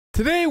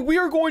Today, we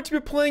are going to be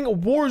playing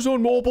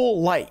Warzone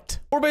Mobile Lite.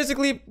 Or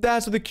basically,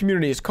 that's what the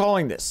community is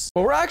calling this.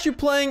 What we're actually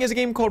playing is a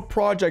game called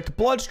Project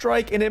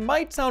Bloodstrike, and it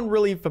might sound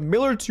really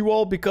familiar to you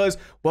all because,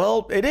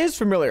 well, it is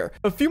familiar.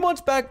 A few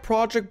months back,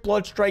 Project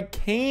Bloodstrike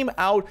came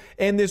out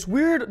in this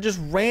weird, just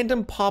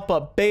random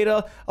pop-up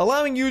beta,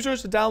 allowing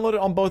users to download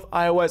it on both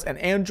iOS and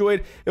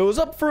Android. It was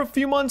up for a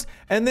few months,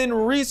 and then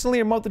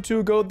recently, a month or two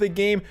ago, the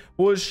game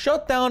was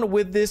shut down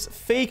with this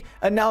fake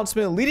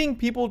announcement, leading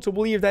people to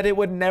believe that it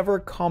would never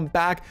come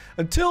back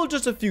until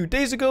just a few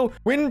days ago,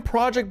 when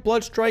Project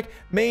Bloodstrike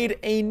made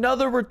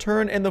another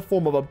return in the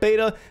form of a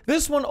beta.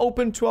 This one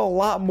open to a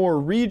lot more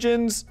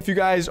regions. If you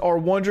guys are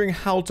wondering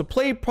how to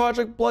play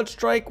Project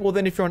Bloodstrike, well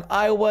then if you're on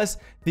iOS,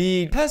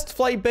 the test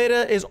flight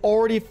beta is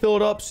already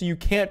filled up, so you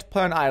can't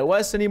play on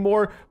iOS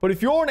anymore. But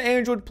if you're an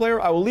Android player,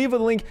 I will leave a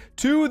link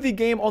to the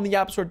game on the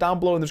App Store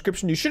down below in the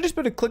description. You should just be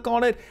able to click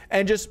on it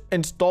and just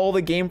install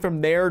the game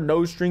from there,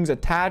 no strings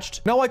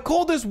attached. Now, I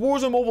called this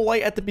Warzone Mobile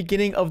Lite at the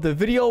beginning of the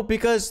video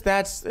because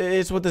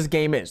it's what this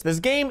game is.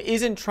 This game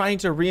isn't trying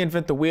to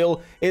reinvent the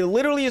wheel. It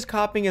literally is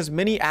copying as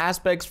many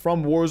aspects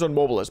from Warzone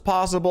Mobile as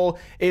possible.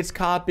 It's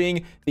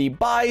copying the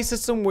buy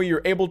system where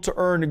you're able to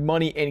earn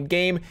money in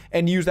game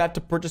and use that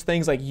to purchase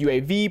things like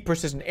UAV,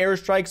 precision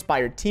airstrikes, buy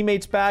your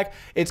teammates back.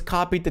 It's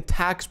copied the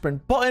tac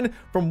sprint button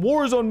from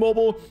Warzone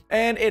Mobile,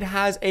 and it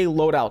has a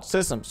loadout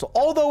system. So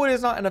although it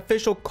is not an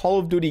official Call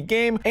of Duty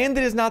game and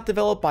it is not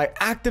developed by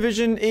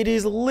Activision, it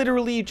is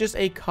literally just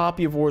a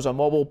copy of Warzone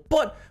Mobile,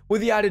 but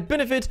with the added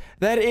benefit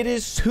that it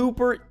is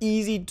super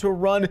easy to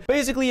run.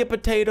 Basically, a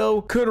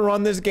potato could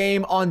run this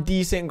game on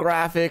decent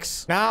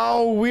graphics.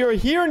 Now, we are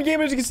here in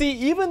game, as you can see,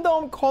 even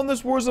though I'm calling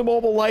this Warzone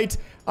Mobile Lite,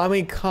 I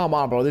mean, come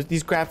on, bro.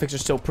 These graphics are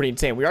still pretty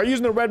insane. We are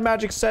using the Red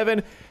Magic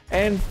 7,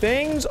 and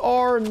things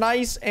are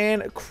nice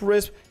and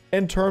crisp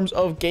in terms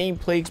of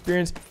gameplay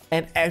experience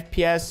and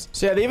FPS.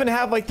 So yeah, they even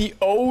have like the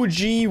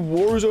OG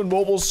Warzone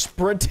Mobile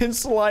sprint and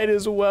slide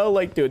as well.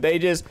 Like, dude, they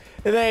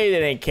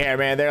didn't care,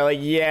 man. They're like,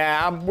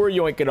 yeah, we're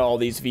yoinking all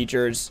these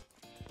features.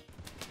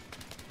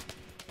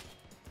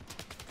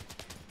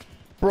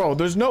 Bro,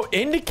 there's no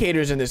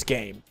indicators in this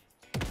game.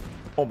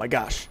 Oh my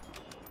gosh.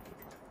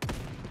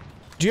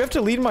 Do you have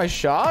to lead my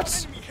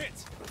shots?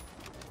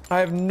 I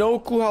have no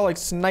clue how like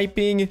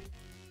sniping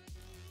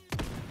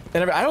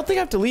and I don't think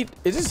I have to lead.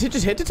 Is this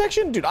just hit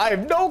detection? Dude, I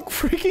have no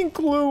freaking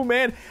clue,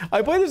 man.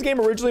 I played this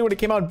game originally when it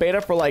came out in beta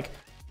for like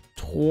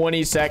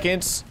 20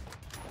 seconds.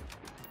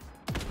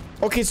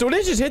 Okay, so it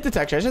is just hit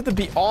detection. I just have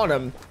to be on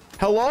him.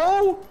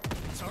 Hello?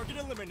 Target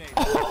eliminated.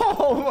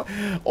 Oh,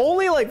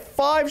 only like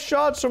 5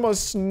 shots from a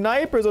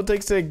sniper is what it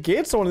takes to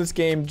get someone in this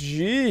game.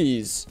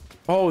 Jeez.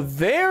 Oh,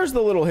 there's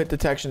the little hit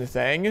detection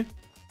thing.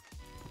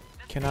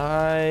 Can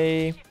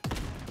I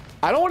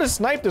don't want to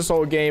snipe this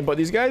whole game, but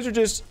these guys are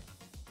just...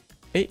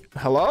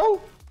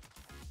 Hello?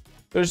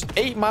 There's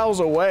 8 miles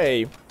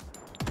away.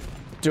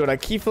 Dude, I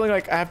keep feeling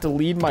like I have to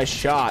lead my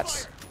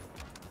shots.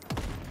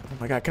 Oh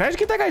my god, can I just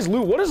get that guy's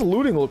loot? What does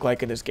looting look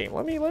like in this game?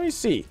 Let me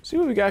see. See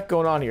what we got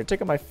going on here.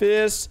 Take out my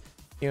fist.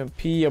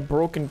 EMP, a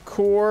broken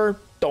core.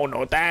 Don't know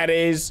what that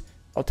is.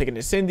 I'll take an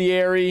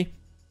incendiary.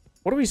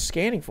 What are we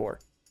scanning for?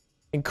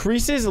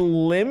 Increases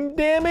limb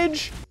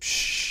damage?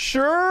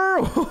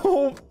 Sure.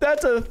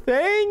 That's a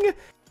thing.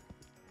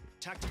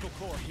 Tactical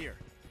core here.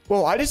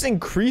 Well, I just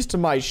increased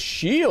my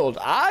shield.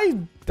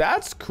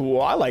 That's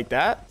cool. I like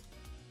that.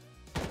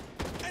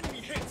 Enemy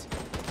hit.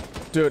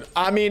 Dude,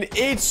 I mean,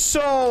 it's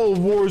so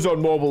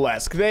Warzone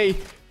Mobile-esque. They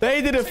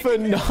did a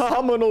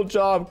phenomenal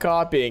job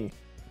copying.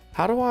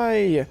 How do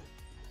I...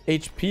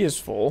 HP is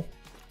full.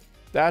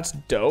 That's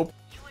dope.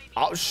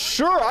 Oh,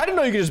 sure. I didn't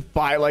know you could just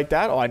buy it like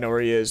that. Oh, I know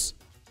where he is.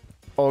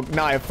 Oh,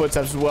 now I have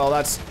footsteps as well.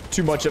 That's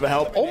too much of a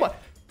help. Oh my...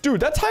 Dude,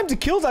 that time to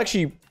kill is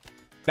actually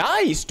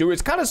nice, dude.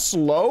 It's kind of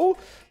slow.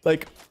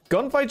 Like...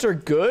 Gunfights are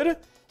good.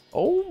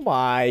 Oh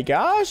my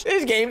gosh.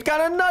 This game's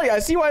kind of nutty. I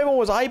see why everyone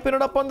was hyping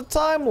it up on the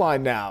timeline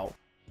now.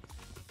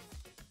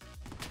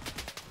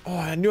 Oh,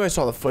 I knew I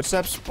saw the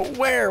footsteps. But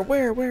where?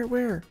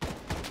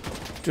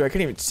 Dude, I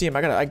couldn't even see him.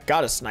 I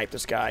gotta snipe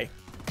this guy.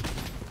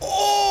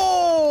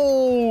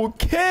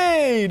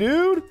 Okay,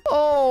 dude.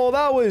 Oh,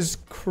 that was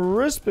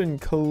crisp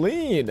and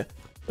clean.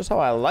 That's how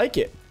I like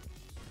it.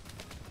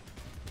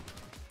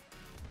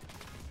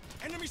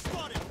 Enemy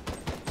spotted.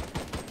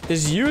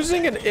 Is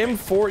using an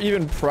M4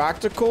 even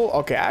practical?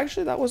 Okay,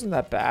 actually, that wasn't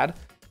that bad.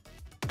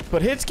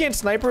 But hit scan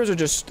snipers are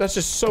that's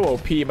just so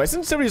OP. My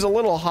sensitivity is a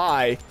little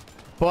high,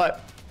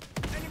 but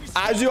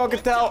as you all can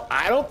tell,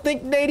 I don't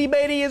think Nady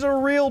Beatty is a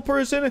real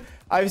person.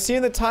 I've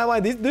seen the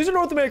timeline. These are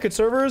North American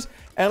servers,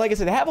 and like I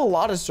said, they have a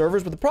lot of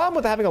servers, but the problem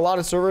with having a lot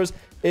of servers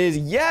is,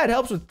 yeah, it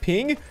helps with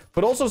ping,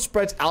 but also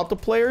spreads out the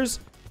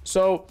players.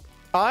 So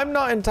I'm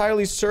not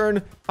entirely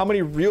certain how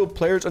many real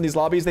players in these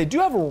lobbies. They do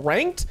have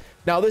ranked.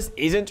 Now, this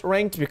isn't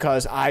ranked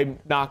because I'm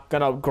not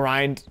gonna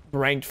grind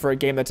ranked for a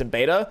game that's in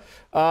beta.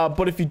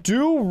 But if you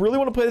do really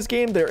want to play this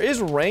game, there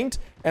is ranked.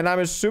 And I'm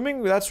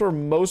assuming that's where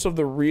most of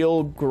the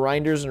real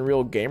grinders and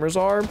real gamers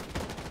are.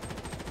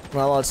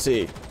 Well, let's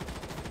see.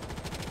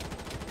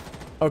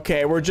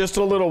 Okay, we're just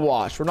a little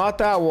washed. We're not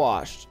that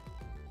washed.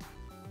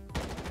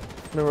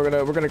 And then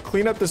we're gonna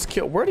clean up this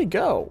kill. Where'd he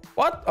go?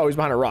 What? Oh, he's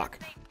behind a rock.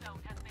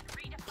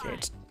 Okay,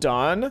 it's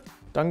done.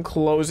 Done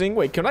closing.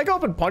 Wait, can I go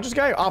up and punch this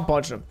guy? I'm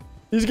punching him.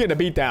 He's getting a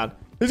beat down.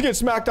 He's getting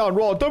smacked down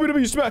raw.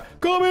 WWE smack.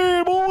 Come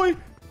here, boy.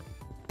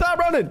 Stop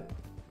running.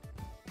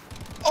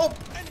 Oh.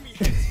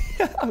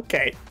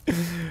 Okay.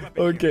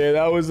 Okay,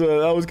 that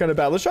was kind of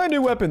bad. Let's try a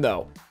new weapon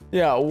though.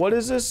 Yeah, what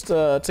is this?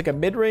 It's like a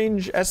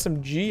mid-range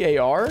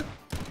SMG AR.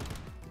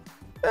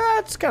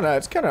 It's kind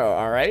of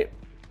all right.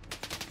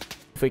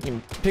 If we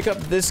can pick up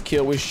this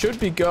kill, we should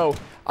be go.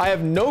 I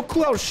have no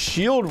clue how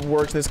shield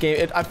works in this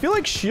game. I feel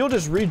like shield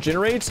just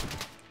regenerates,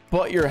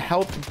 but your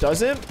health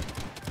doesn't.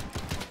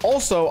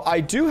 Also, I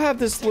do have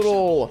this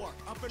little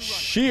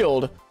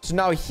shield, so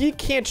now he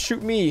can't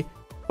shoot me,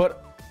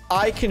 but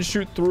I can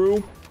shoot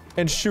through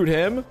and shoot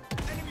him.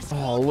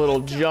 Oh, little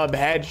jump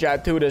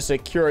headshot to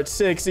secure it.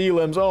 6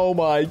 elims. Oh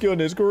my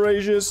goodness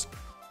gracious.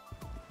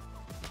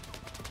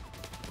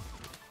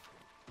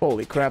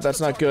 Holy crap,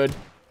 that's not good.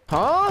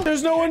 Huh?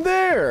 There's no one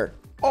there.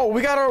 Oh,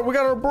 we got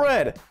our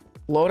bread.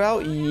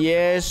 Loadout,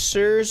 yes,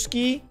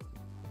 sirski.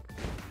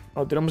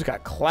 Oh, dude, almost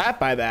got clapped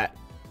by that.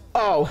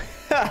 Oh,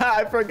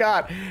 I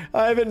forgot.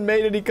 I haven't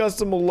made any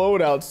custom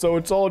loadouts, so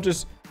it's all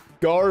just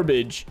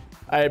garbage.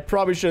 I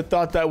probably should have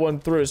thought that one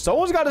through.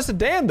 Someone's got a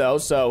sedan, though,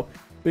 so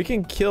we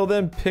can kill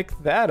them, pick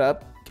that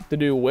up, get the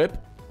new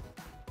whip.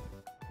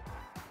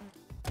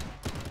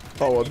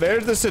 Oh, well,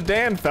 there's the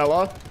sedan,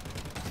 fella.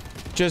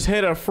 Just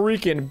hit a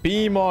freaking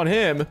beam on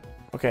him.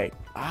 Okay,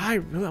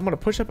 I'm gonna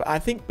push up. I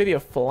think maybe a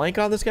flank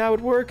on this guy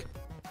would work.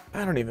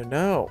 I don't even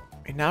know.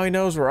 And now he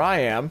knows where I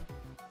am.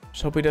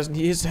 Just hope he doesn't.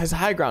 His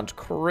high ground's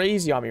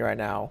crazy on me right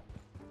now.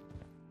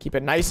 Keep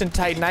it nice and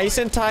tight, nice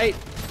and tight.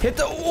 Hit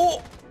the.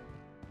 Oh.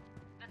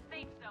 The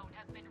safe zone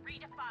has been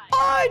redefined.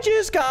 I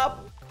just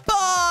got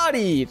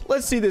bodied.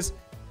 Let's see this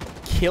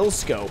kill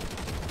scope.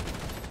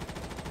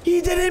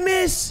 He didn't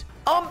miss.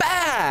 I'm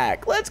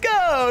back. Let's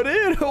go,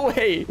 dude.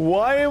 Wait,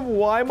 why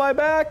am I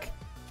back?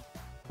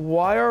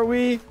 Why are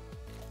we?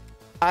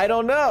 I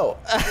don't know.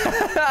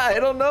 I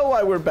don't know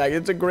why we're back.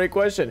 It's a great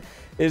question.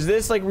 Is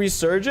this like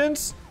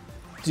resurgence?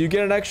 Do you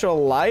get an extra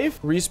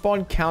life?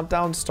 Respawn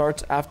countdown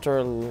starts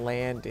after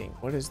landing.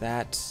 What does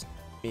that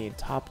mean?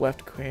 Top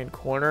left hand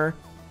corner.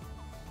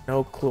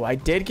 No clue. I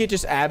did get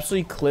just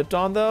absolutely clipped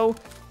on though,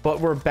 but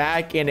we're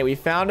back in it. We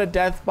found a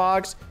death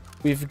box.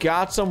 We've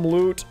got some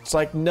loot. It's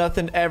like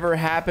nothing ever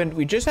happened.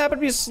 We just happen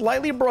to be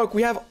slightly broke.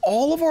 We have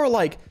all of our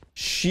like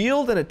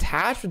shield and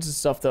attachments and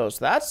stuff though,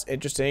 so that's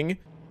interesting.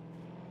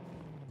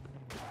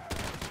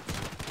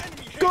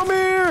 Come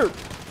here.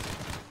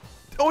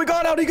 Oh, he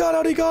got out. He got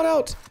out. He got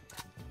out.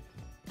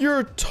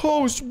 You're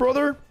toast,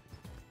 brother.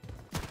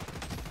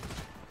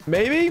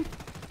 Maybe?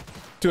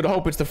 Dude, I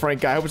hope it's the Frank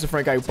guy. I hope it's the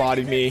Frank guy who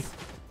bodied me.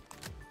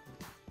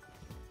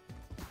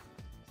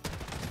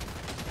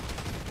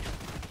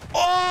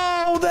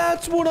 Oh,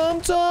 that's what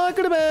I'm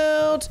talking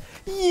about.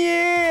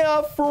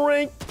 Yeah,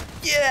 Frank.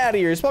 Get out of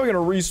here. He's probably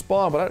going to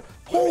respawn, but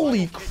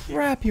holy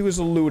crap, he was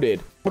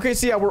eluded. Okay,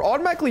 so yeah, we're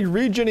automatically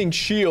regenerating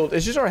shield.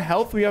 It's just our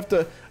health. We have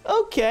to...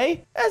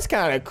 Okay, that's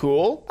kind of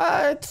cool.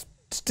 It's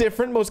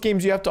different. Most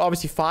games you have to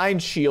obviously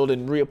find shield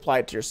and reapply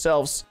it to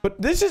yourselves.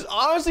 But this is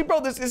honestly, bro,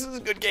 this is a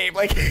good game.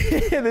 Like,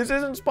 this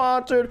isn't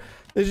sponsored.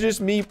 This is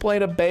just me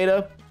playing a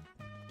beta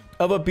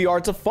of a BR.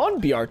 It's a fun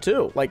BR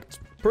too. Like, it's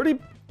pretty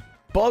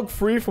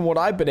bug-free from what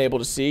I've been able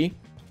to see.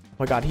 Oh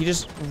my God, he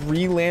just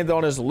re-landed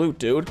on his loot,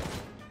 dude.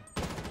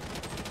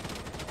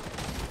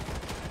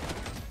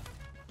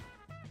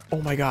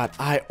 Oh my God,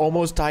 I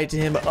almost died to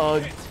him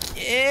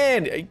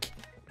again.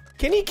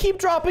 Can he keep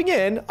dropping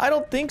in? I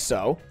don't think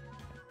so.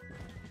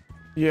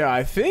 Yeah,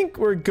 I think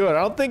we're good.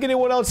 I don't think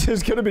anyone else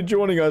is going to be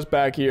joining us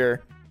back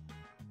here.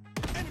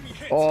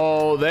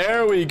 Oh,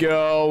 there we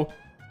go.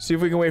 See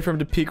if we can wait for him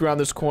to peek around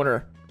this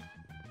corner.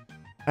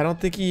 I don't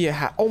think he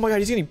oh my God,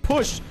 he's getting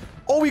pushed.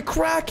 Oh, we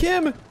crack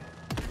him.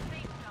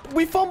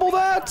 We fumble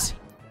that.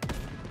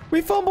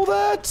 We fumble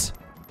that.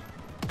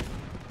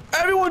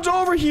 Everyone's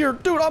over here.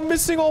 Dude, I'm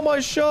missing all my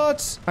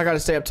shots. I got to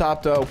stay up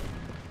top, though.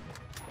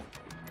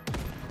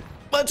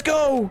 Let's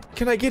go.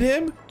 Can I get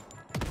him?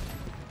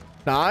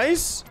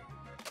 Nice.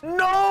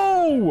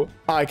 No.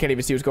 I can't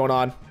even see what's going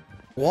on.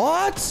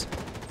 What?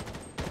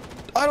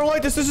 I don't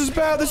like this. This is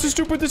bad. This is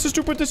stupid. This is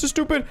stupid. This is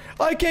stupid.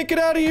 I can't get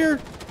out of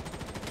here.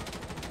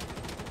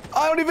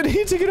 I don't even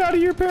need to get out of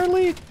here,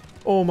 apparently.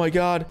 Oh, my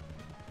God.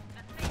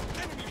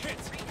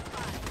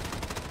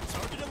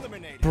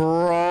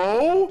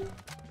 Bro.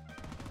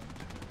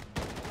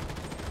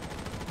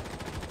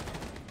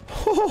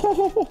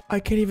 I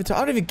can't even tell.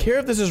 I don't even care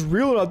if this is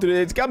real or not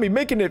today. It's got me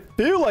making it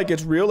feel like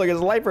it's real, like it's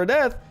life or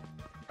death.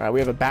 All right, we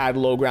have a bad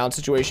low ground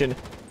situation.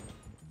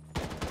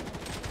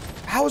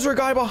 How is there a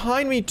guy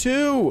behind me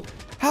too?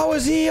 How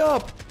is he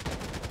up?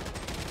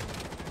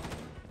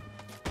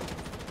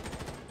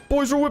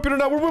 Boys, we're whipping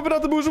it out. We're whipping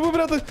out the moves. We're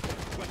whipping out the...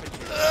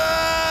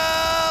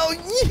 Oh,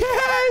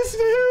 yes,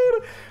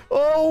 dude.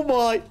 Oh,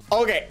 my.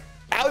 Okay.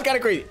 That was kind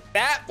of crazy.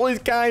 That was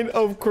kind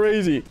of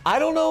crazy. I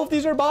don't know if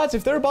these are bots.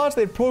 If they're bots,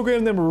 they've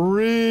programmed them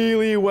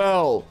really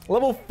well.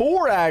 Level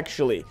 4,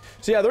 actually.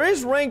 So yeah, there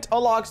is ranked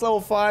unlocks level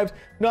 5.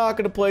 Not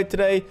going to play it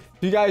today.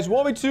 If you guys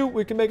want me to,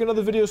 we can make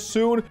another video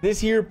soon.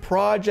 This here,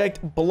 Project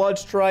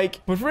Bloodstrike.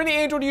 But for any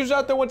Android users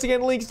out there, once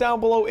again, links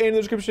down below in the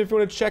description if you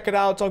want to check it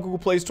out. It's on Google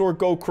Play Store.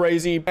 Go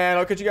crazy. And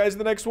I'll catch you guys in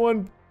the next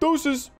one. Deuces.